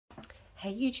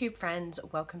Hey YouTube friends,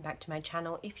 welcome back to my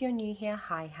channel. If you're new here,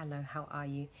 hi, hello, how are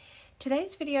you?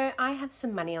 Today's video, I have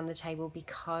some money on the table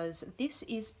because this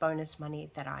is bonus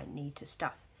money that I need to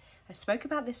stuff. I spoke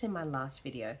about this in my last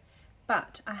video,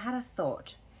 but I had a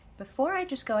thought. Before I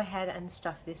just go ahead and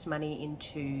stuff this money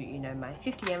into, my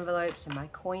 50 envelopes and my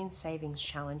coin savings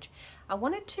challenge, I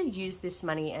wanted to use this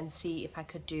money and see if I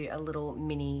could do a little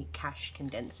mini cash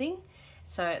condensing.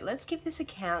 So let's give this a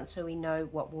count so we know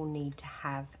what we'll need to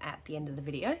have at the end of the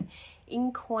video.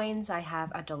 In coins, I have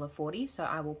 $1.40, so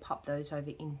I will pop those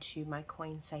over into my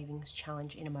coin savings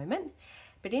challenge in a moment.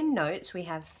 But in notes, we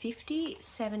have 50,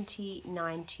 70,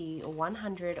 90,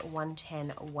 100, 110,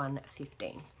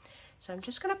 115. So I'm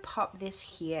just going to pop this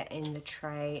here in the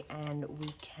tray and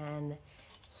we can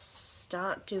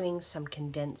start doing some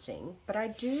condensing. But I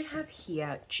do have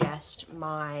here just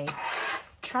my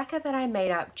tracker that I made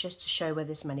up just to show where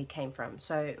this money came from.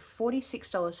 So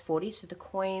 $46.40, so the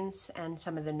coins and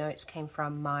some of the notes came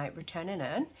from my return and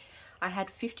earn. I had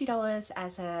 $50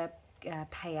 as a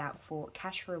payout for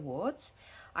cash rewards.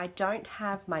 I don't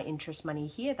have my interest money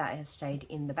here, that has stayed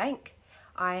in the bank.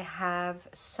 I have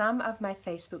some of my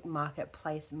Facebook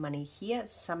Marketplace money here.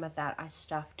 Some of that I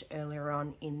stuffed earlier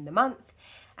on in the month.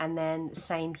 And then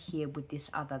same here with this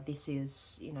other. This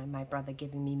is, my brother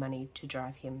giving me money to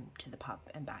drive him to the pub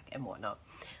and back and whatnot.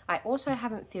 I also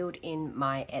haven't filled in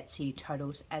my Etsy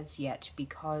totals as yet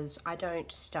because I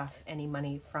don't stuff any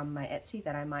money from my Etsy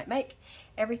that I might make.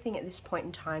 Everything at this point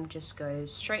in time just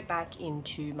goes straight back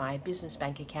into my business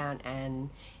bank account and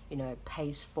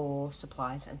pays for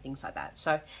supplies and things like that.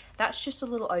 So that's just a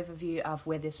little overview of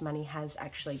where this money has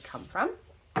actually come from.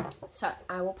 So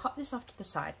I will pop this off to the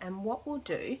side, and what we'll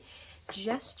do,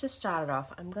 just to start it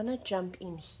off, I'm going to jump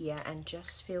in here and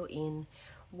just fill in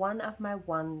one of my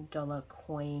 $1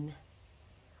 coin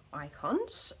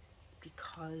icons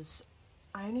because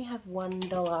I only have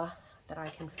 $1 that I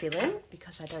can fill in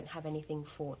because I don't have anything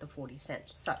for the 40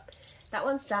 cents. So that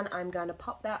one's done. I'm going to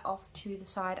pop that off to the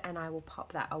side and I will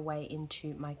pop that away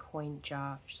into my coin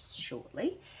jar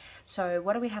shortly. So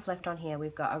what do we have left on here?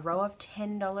 We've got a row of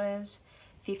 $10,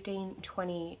 15,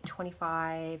 20,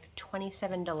 25,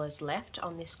 $27 left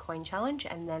on this coin challenge,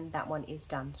 and then that one is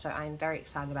done. So I'm very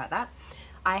excited about that.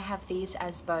 I have these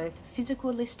as both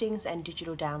physical listings and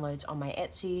digital downloads on my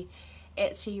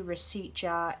Etsy receipt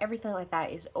jar. Everything like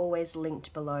that is always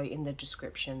linked below in the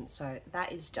description. So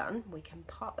that is done. We can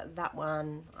pop that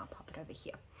one. I'll pop it over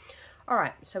here. All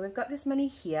right, so we've got this money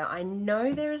here. I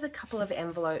know there is a couple of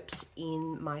envelopes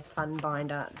in my fun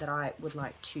binder that I would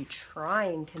like to try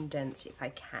and condense if I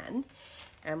can.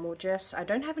 And we'll just, I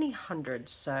don't have any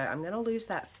hundreds, so I'm gonna lose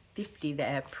that 50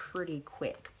 there pretty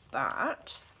quick,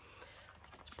 but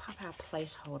let's pop our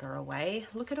placeholder away.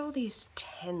 Look at all these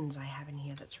 10s I have in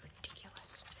here, that's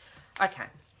ridiculous. Okay.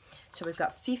 So we've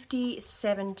got 50,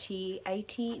 70,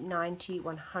 80, 90,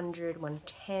 100,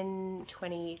 110,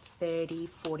 20, 30,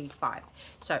 45.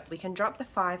 So we can drop the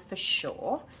 5 for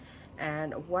sure.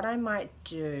 And what I might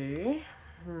do,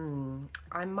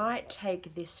 I might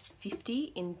take this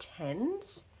 50 in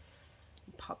 10s,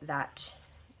 pop that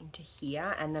into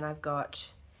here, and then I've got,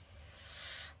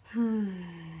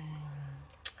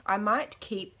 I might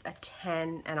keep a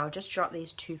 10 and I'll just drop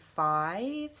these 2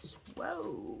 5s.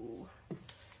 Whoa.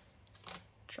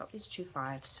 Drop these 2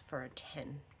 5s for a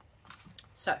 10.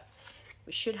 So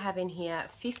we should have in here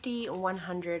 50,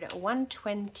 100,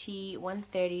 120,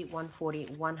 130, 140,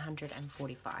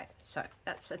 145. So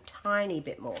that's a tiny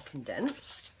bit more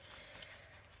condensed.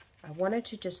 I wanted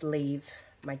to just leave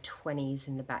my 20s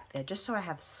in the back there just so I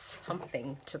have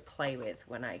something to play with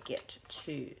when I get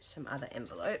to some other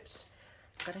envelopes.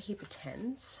 I've got a heap of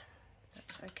 10s.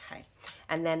 That's okay.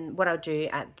 And then what I'll do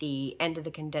at the end of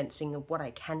the condensing of what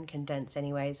I can condense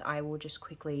anyways, I will just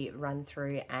quickly run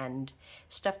through and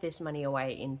stuff this money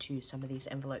away into some of these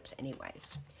envelopes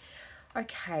anyways.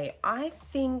 Okay, I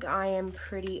think I am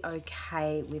pretty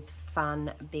okay with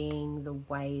fun being the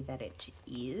way that it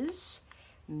is.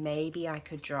 Maybe I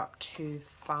could drop 2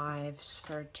 5s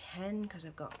for a 10 because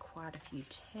I've got quite a few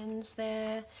 10s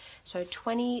there. So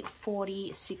 20,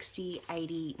 40, 60,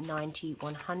 80, 90,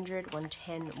 100,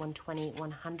 110, 120,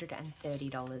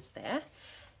 $130 there.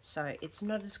 So it's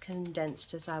not as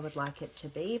condensed as I would like it to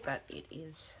be, but it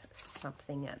is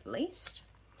something at least.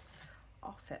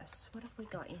 Office, what have we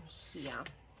got in here?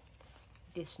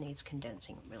 This needs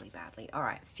condensing really badly. All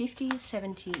right, 50,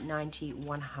 70, 90,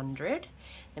 100.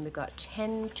 Then we've got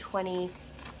 10, 20,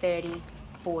 30,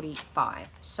 45.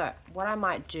 So what I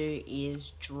might do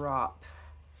is drop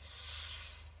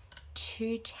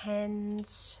 2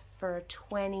 10s for a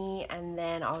 20, and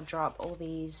then I'll drop all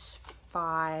these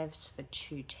 5s for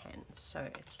 2 10s, so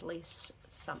it's at least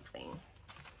something.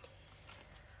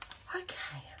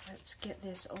 Okay, let's get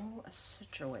this all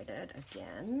situated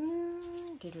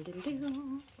again.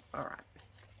 All right.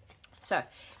 So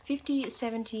 50,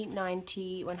 70,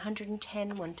 90, 110,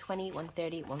 120,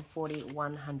 130, 140,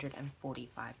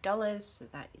 $145. So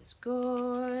that is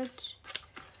good.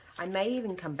 I may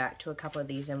even come back to a couple of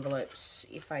these envelopes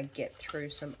if I get through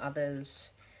some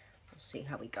others. We'll see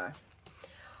how we go.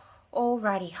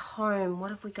 Alrighty, home.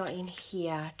 What have we got in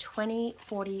here? 20,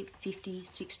 40, 50,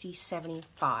 60,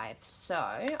 75. So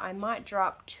I might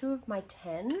drop 2 of my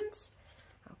 10s.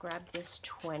 I'll grab this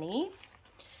 20.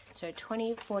 So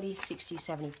 20, 40, 60,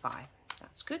 75.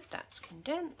 That's good. That's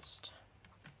condensed.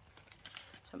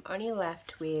 So I'm only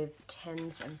left with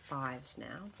 10s and 5s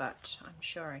now, but I'm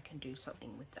sure I can do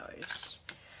something with those.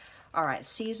 All right,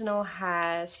 seasonal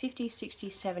has 50, 60,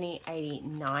 70, 80,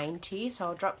 90. So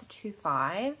I'll drop the 2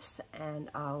 5s and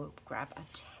I'll grab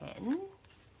a 10.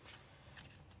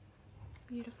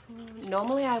 Beautiful.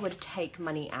 Normally I would take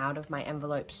money out of my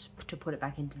envelopes to put it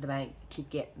back into the bank to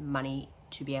get money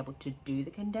to be able to do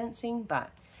the condensing,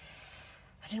 but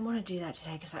I didn't want to do that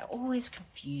today because I always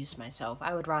confuse myself.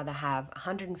 I would rather have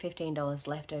 $115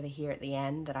 left over here at the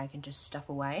end that I can just stuff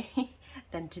away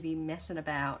than to be messing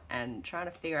about and trying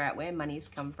to figure out where money's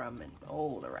come from and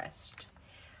all the rest.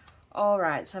 All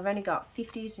right, so I've only got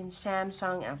 50s in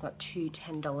Samsung and I've got 2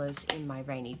 $10 in my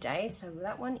rainy day, so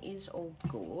that one is all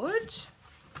good.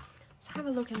 Let's have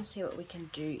a look and see what we can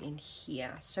do in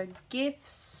here. So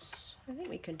gifts, I think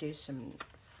we can do some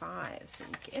 5s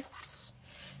in gifts.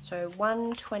 So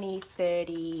 1, 20,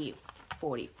 30,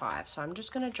 45. So I'm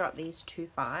just going to drop these 2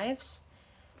 5s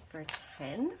for a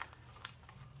 10.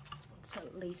 It's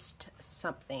at least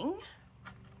something.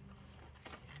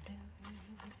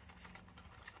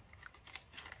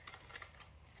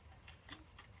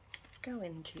 Go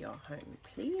into your home,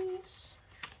 please.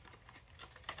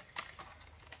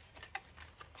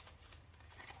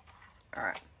 All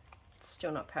right,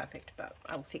 still not perfect, but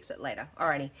I'll fix it later.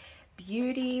 Alrighty.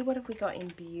 Beauty, what have we got in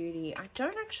beauty? I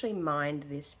don't actually mind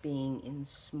this being in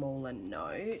smaller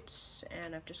notes,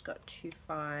 and I've just got 2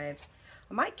 5s.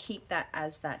 I might keep that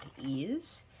as that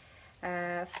is.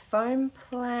 Phone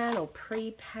plan or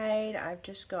prepaid, I've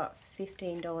just got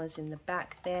 $15 in the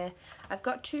back there. I've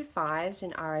got 2 5s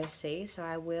in RAC, so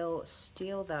I will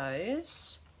steal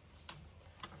those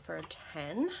for a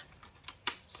 10.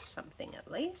 Something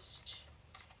at least.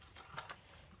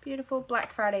 Beautiful.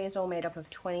 Black Friday is all made up of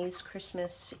 20s.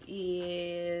 Christmas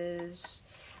is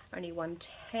only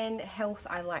 110. Health,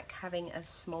 I like having a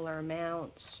smaller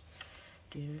amount.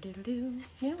 You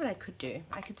know what I could do?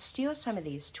 I could steal some of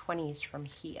these 20s from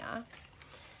here.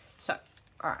 So,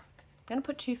 alright. I'm going to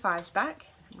put 2 5s back.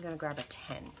 I'm going to grab a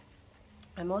 10.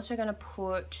 I'm also going to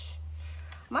put...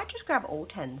 I might just grab all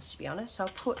 10s, to be honest. So I'll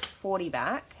put 40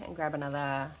 back and grab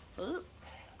another... Ooh,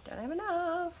 don't have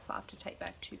enough. I have to take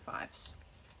back 2 5s.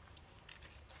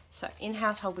 So in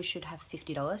household we should have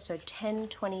 $50. So 10,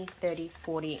 20, 30,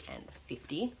 40, and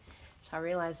 50. So I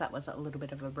realized that was a little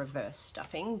bit of a reverse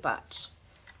stuffing, but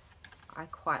I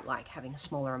quite like having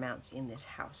smaller amounts in this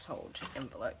household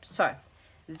envelope. So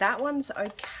that one's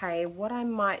okay. What I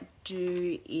might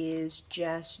do is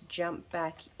just jump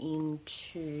back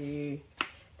into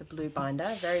the blue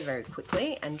binder very, very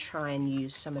quickly and try and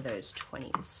use some of those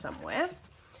 20s somewhere.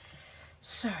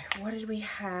 So what did we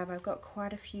have? I've got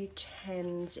quite a few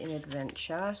 10s in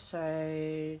adventure.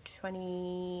 So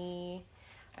 20,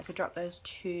 I could drop those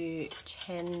 2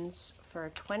 10s for a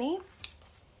 20.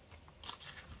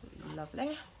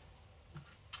 Lovely.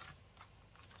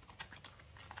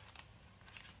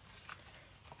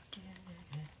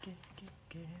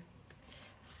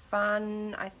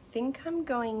 Fun. I think I'm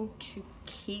going to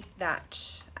keep that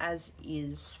as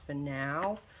is for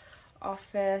now.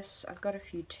 Office, I've got a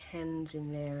few 10s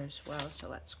in there as well, so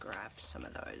let's grab some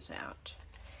of those out.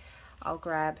 I'll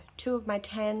grab 2 of my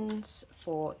 10s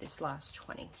for this last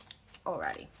 20.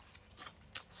 Alrighty.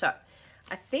 So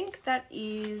I think that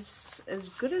is as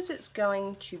good as it's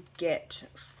going to get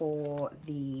for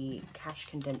the cash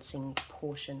condensing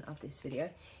portion of this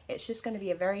video. It's just going to be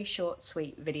a very short,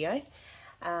 sweet video.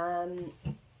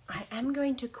 I am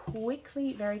going to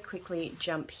very quickly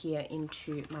jump here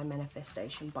into my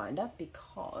manifestation binder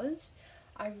because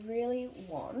I really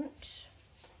want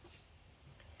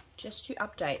just to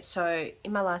update. So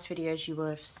in my last videos you will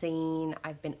have seen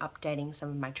I've been updating some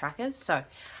of my trackers. So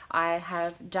I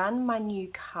have done my new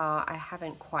car. I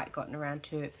haven't quite gotten around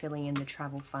to filling in the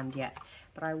travel fund yet,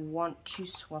 but I want to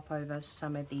swap over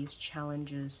some of these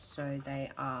challenges so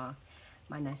they are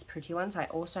my nice pretty ones. I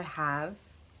also have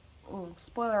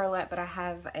spoiler alert, but I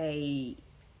have a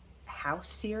house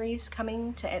series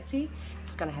coming to Etsy.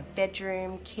 It's going to have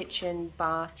bedroom, kitchen,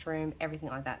 bathroom, everything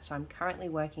like that. So I'm currently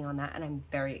working on that, and I'm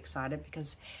very excited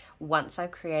because once I've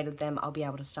created them, I'll be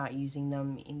able to start using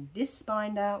them in this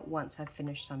binder once I've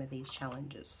finished some of these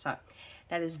challenges. So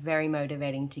that is very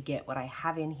motivating to get what I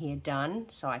have in here done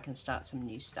so I can start some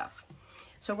new stuff.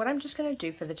 So what I'm just going to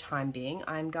do for the time being,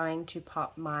 I'm going to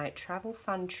pop my travel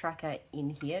fund tracker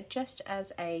in here just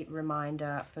as a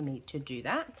reminder for me to do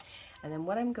that. And then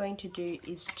what I'm going to do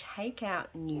is take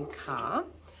out new car.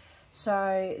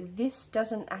 So this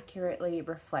doesn't accurately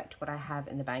reflect what I have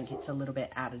in the bank. It's a little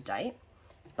bit out of date.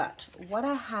 But what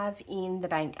I have in the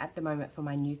bank at the moment for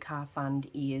my new car fund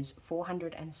is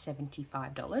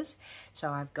 $475.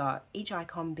 So I've got each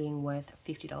icon being worth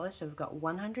 $50. So we've got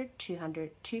 100,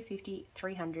 200, 250,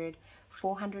 300,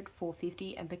 400,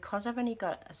 450. And because I've only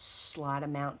got a slight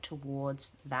amount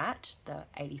towards that, the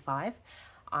 85,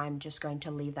 I'm just going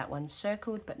to leave that one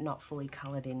circled but not fully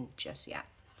colored in just yet.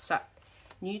 So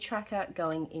new tracker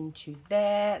going into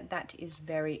there. That is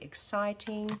very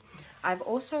exciting. I've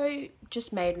also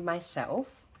just made myself,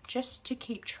 just to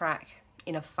keep track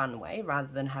in a fun way rather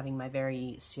than having my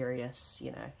very serious,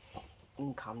 you know,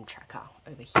 income tracker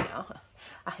over here.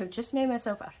 I have just made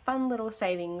myself a fun little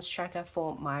savings tracker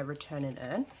for my return and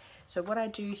earn. So what I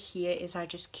do here is I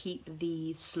just keep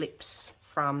the slips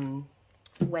from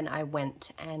when I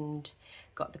went and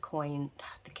got the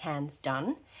cans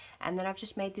done, and then I've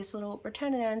just made this little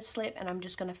return and earn slip, and I'm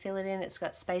just going to fill it in. It's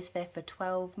got space there for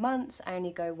 12 months. I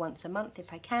only go once a month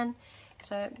if I can.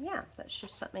 So yeah, that's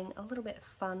just something a little bit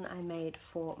fun I made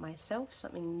for myself,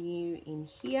 something new in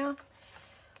here.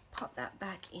 Pop that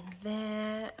back in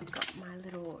there. I've got my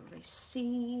little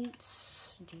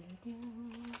receipts.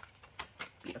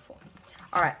 Beautiful.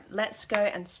 All right, let's go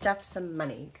and stuff some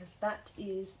money, because that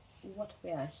is what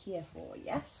we are here for.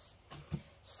 Yes.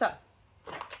 So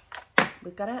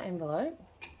we've got our envelope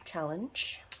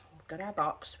challenge, we've got our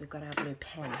box, we've got our blue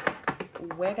pen.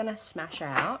 We're gonna smash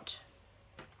out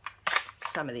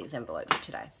some of these envelopes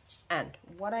today, and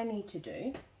what I need to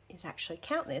do is actually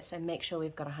count this and make sure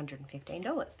we've got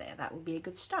 $115 there. That would be a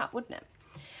good start, wouldn't it?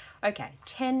 Okay,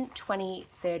 10, 20,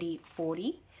 30,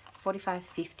 40, 45,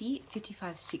 50,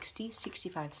 55, 60,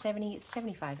 65, 70,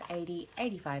 75, 80,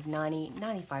 85, 90,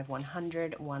 95,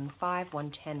 100, 15,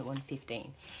 110,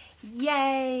 115.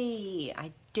 Yay!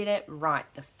 I did it right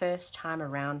the first time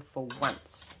around for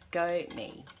once. Go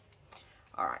me.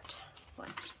 All right,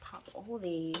 let's pop all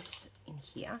these in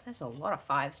here. There's a lot of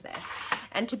fives there.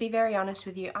 And to be very honest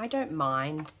with you, I don't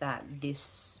mind that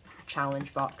this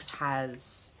challenge box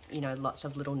has, you know, lots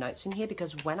of little notes in here,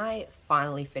 because when I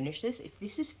finally finish this, if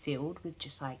this is filled with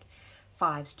just like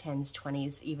 5s, 10s,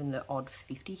 20s, even the odd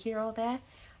 50 here or there,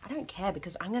 I don't care,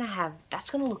 because I'm gonna have, that's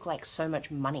gonna look like so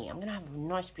much money. I'm gonna have a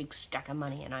nice big stack of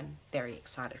money, and I'm very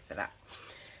excited for that.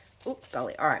 Oh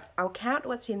golly. All right, I'll count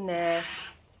what's in there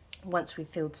once we've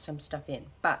filled some stuff in.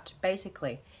 But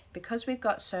basically, because we've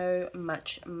got so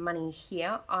much money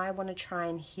here, I want to try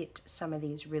and hit some of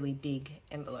these really big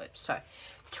envelopes. So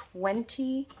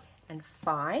 20 and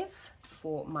 5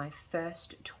 for my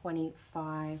first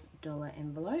 $25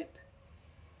 envelope,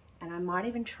 and I might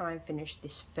even try and finish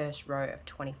this first row of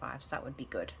 25s. That would be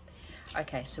good.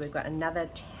 Okay, so we've got another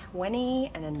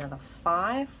 20 and another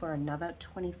 5 for another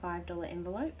 $25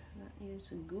 envelope. That is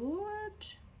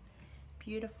good.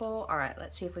 Beautiful. All right,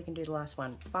 let's see if we can do the last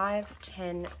one. 5,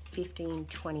 10, 15,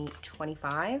 20,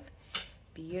 25.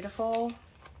 Beautiful.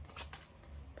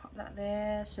 Pop that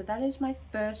there. So that is my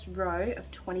first row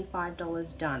of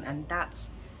 $25 done, and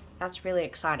that's really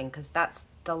exciting, because that's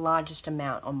the largest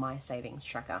amount on my savings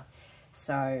tracker.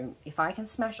 So if I can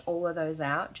smash all of those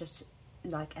out just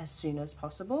like as soon as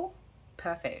possible,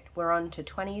 perfect. We're on to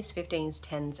 20s, 15s,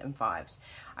 10s, and 5s.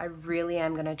 I really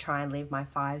am going to try and leave my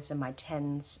 5s and my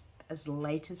 10s as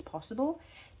late as possible,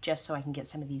 just so I can get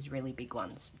some of these really big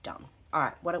ones done. All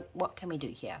right, what can we do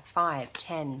here? 5,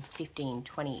 10, 15,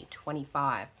 20,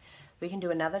 25. We can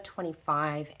do another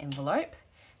 25 envelope.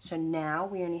 So now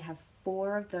we only have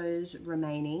 4 of those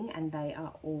remaining, and they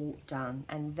are all done.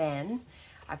 And then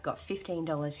I've got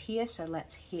 $15 here, so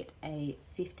let's hit a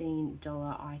 $15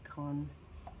 icon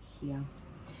here.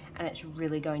 And it's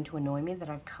really going to annoy me that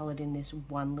I've colored in this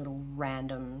one little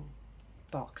random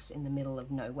box in the middle of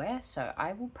nowhere, so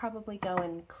I will probably go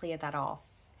and clear that off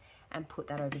and put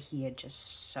that over here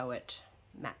just so it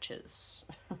matches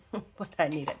what I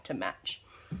need it to match.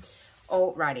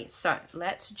 Alrighty, so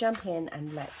let's jump in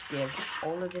and let's give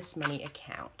all of this money a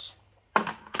count,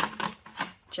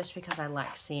 just because I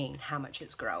like seeing how much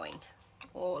it's growing.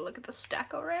 Oh, look at the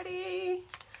stack already.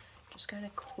 Just going to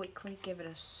quickly give it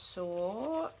a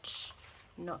sort.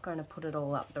 I'm not going to put it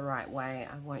all up the right way.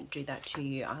 I won't do that to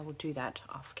you. I will do that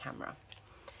off camera.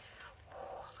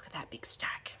 Oh, look at that big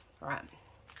stack. All right.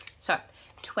 So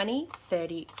 20,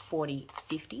 30, 40,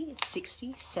 50,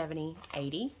 60, 70,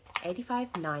 80,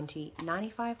 85, 90,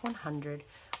 95, 100, 15,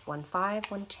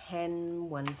 110,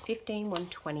 115,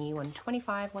 120,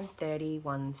 125, 130,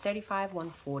 135,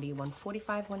 140,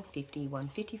 145, 150,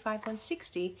 155,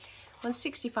 160,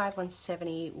 165,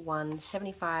 170,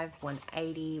 175,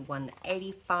 180,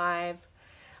 185,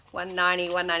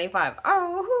 190, 195.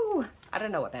 Oh, I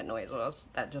don't know what that noise was.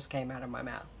 That just came out of my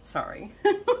mouth. Sorry.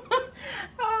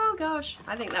 Oh gosh.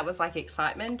 I think that was like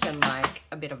excitement and like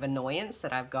a bit of annoyance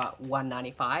that I've got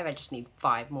 195. I just need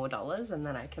 $5 more and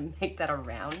then I can make that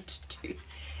around to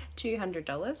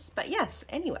 $200. But yes,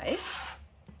 anyways,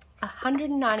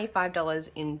 $195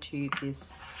 into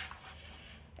this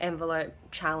envelope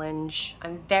challenge.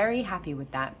 I'm very happy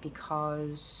with that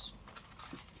because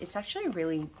it's actually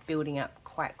really building up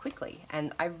quite quickly,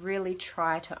 and I really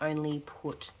try to only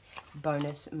put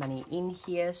bonus money in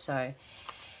here. So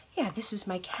yeah, this is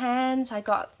my cans. I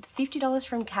got $50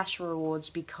 from Cash Rewards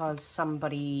because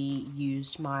somebody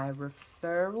used my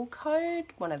referral code,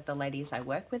 one of the ladies I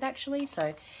work with actually,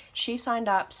 so she signed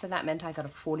up, so that meant I got a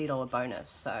 $40 bonus,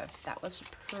 so that was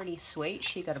pretty sweet.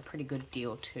 She got a pretty good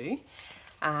deal too.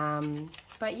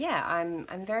 But yeah,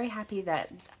 I'm very happy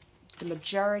that the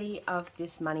majority of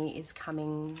this money is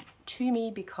coming to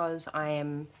me because I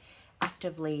am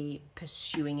actively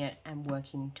pursuing it and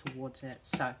working towards it.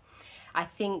 So I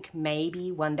think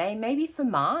maybe one day, maybe for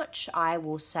March, I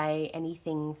will say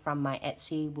anything from my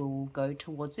Etsy will go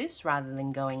towards this rather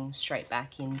than going straight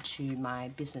back into my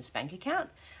business bank account.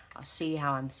 I'll see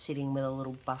how I'm sitting with a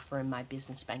little buffer in my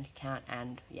business bank account,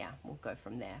 and yeah, we'll go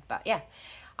from there. But yeah,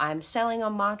 I'm selling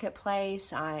on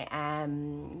Marketplace. I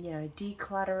am, you know,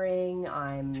 decluttering.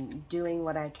 I'm doing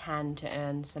what I can to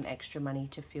earn some extra money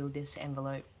to fill this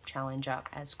envelope challenge up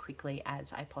as quickly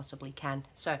as I possibly can.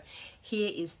 So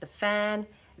here is the fan.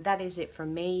 That is it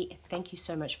from me. Thank you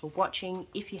so much for watching.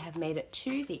 If you have made it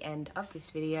to the end of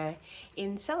this video,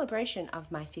 in celebration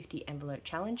of my 50 envelope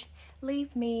challenge,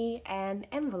 leave me an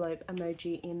envelope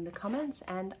emoji in the comments,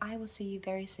 and I will see you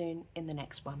very soon in the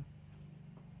next one.